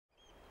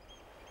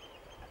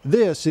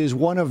This is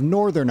one of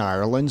Northern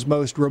Ireland's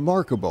most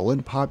remarkable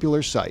and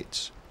popular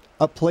sites,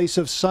 a place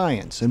of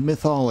science and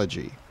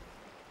mythology.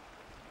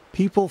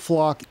 People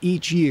flock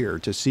each year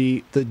to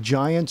see the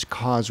Giant's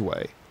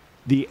Causeway,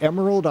 the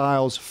Emerald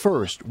Isle's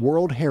first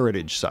World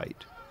Heritage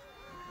Site.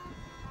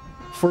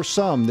 For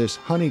some, this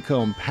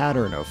honeycomb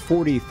pattern of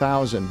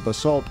 40,000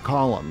 basalt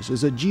columns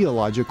is a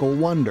geological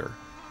wonder.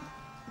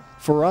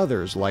 For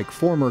others, like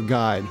former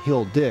guide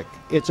Hill Dick,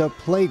 it's a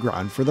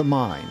playground for the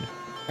mind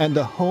and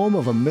the home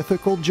of a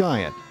mythical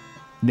giant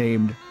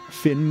named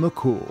Finn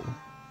McCool.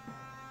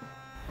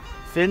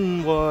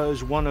 Finn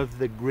was one of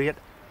the great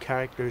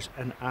characters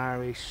in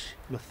Irish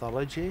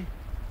mythology,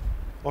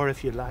 or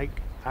if you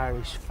like,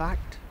 Irish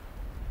fact.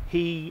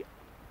 He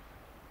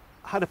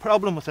had a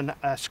problem with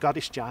a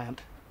Scottish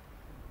giant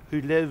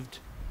who lived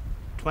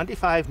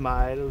 25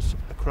 miles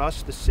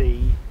across the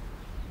sea,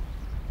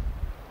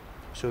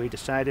 so he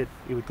decided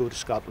he would go to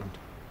Scotland.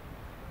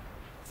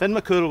 Finn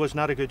McCool was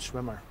not a good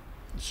swimmer,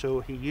 so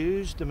he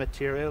used the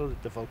material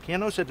that the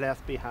volcanoes had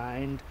left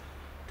behind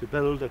to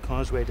build a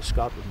causeway to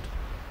Scotland,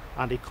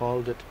 and he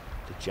called it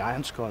the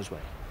Giant's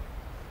Causeway.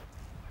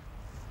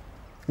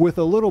 With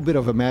a little bit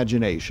of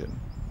imagination,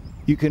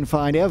 you can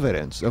find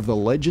evidence of the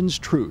legend's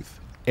truth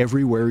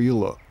everywhere you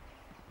look.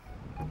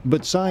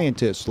 But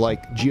scientists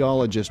like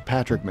geologist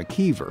Patrick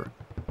McKeever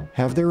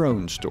have their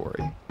own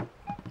story.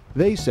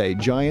 They say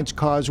Giant's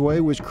Causeway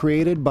was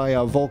created by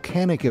a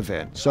volcanic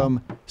event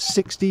some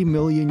 60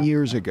 million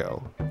years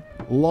ago,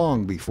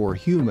 long before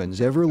humans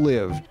ever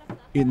lived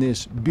in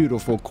this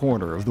beautiful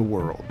corner of the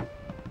world.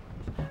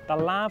 The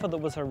lava that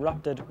was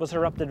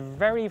erupted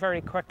very,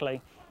 very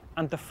quickly,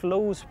 and the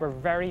flows were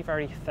very,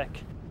 very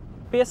thick.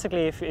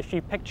 Basically, if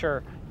you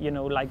picture,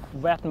 like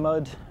wet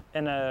mud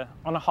on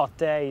a hot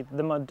day,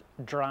 the mud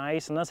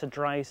dries, and as it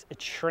dries,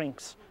 it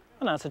shrinks.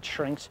 And as it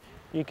shrinks,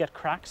 you get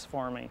cracks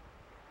forming.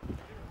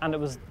 And it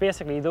was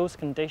basically those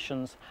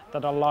conditions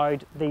that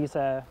allowed these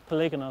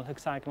polygonal,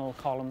 hexagonal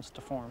columns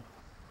to form.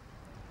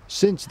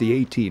 Since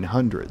the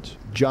 1800s,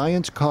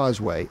 Giant's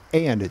Causeway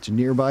and its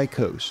nearby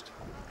coast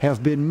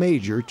have been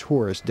major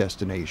tourist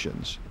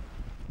destinations.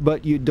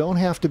 But you don't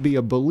have to be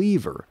a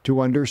believer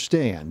to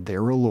understand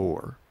their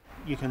allure.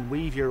 You can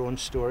weave your own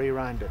story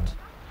around it.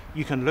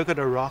 You can look at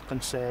a rock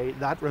and say,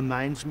 that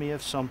reminds me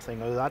of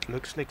something, or that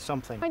looks like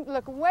something.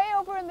 Look way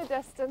over in the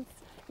distance,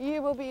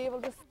 you will be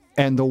able to...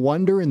 And the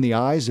wonder in the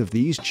eyes of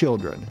these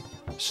children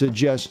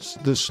suggests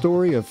the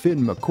story of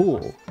Finn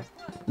McCool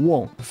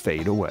won't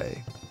fade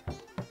away.